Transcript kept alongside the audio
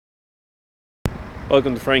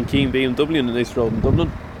Welcome to Frank Keane BMW in the nice road in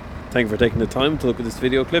Dublin. Thank you for taking the time to look at this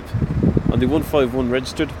video clip on the 151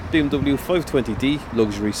 registered BMW 520D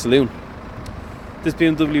Luxury Saloon. This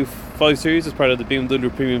BMW 5 Series is part of the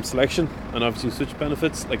BMW Premium Selection and obviously such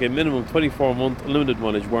benefits like a minimum 24-month unlimited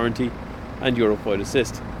mileage warranty and Euro-wide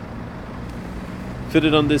assist.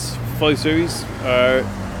 Fitted on this 5 Series are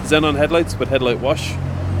xenon headlights with headlight wash,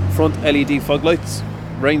 front LED fog lights,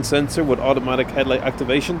 rain sensor with automatic headlight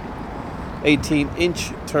activation, 18-inch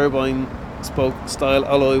turbine spoke style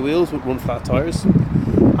alloy wheels with run-flat tyres,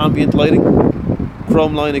 ambient lighting,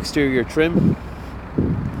 chrome line exterior trim,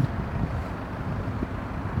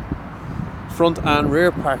 front and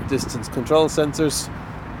rear park distance control sensors,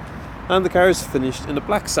 and the car is finished in a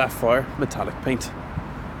black sapphire metallic paint.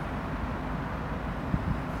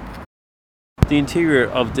 The interior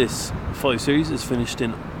of this 5 Series is finished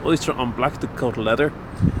in oyster on black Dakota leather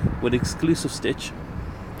with exclusive stitch,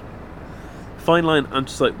 fine line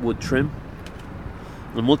anthracite wood trim,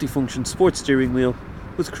 a multifunction sports steering wheel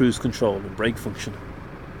with cruise control and brake function.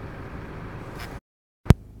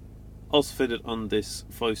 Also fitted on this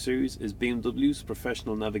 5 Series is BMW's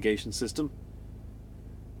professional navigation system,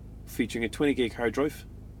 featuring a 20 gig hard drive,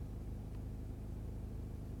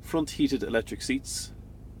 front heated electric seats,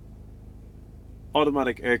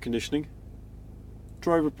 automatic air conditioning,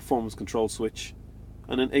 driver performance control switch,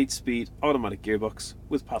 and an 8-speed automatic gearbox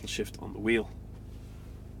with paddle shift on the wheel.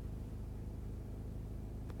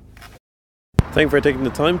 Thank you for taking the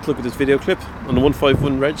time to look at this video clip on the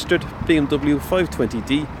 151 registered BMW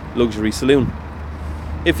 520D Luxury Saloon.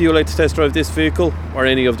 If you would like to test drive this vehicle or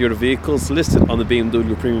any of the other vehicles listed on the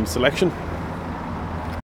BMW Premium Selection,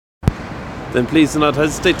 then please do not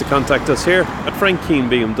hesitate to contact us here at Frank Keane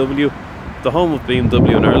BMW, the home of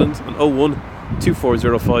BMW in Ireland, on 01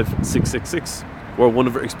 2405 666, where one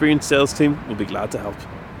of our experienced sales team will be glad to help.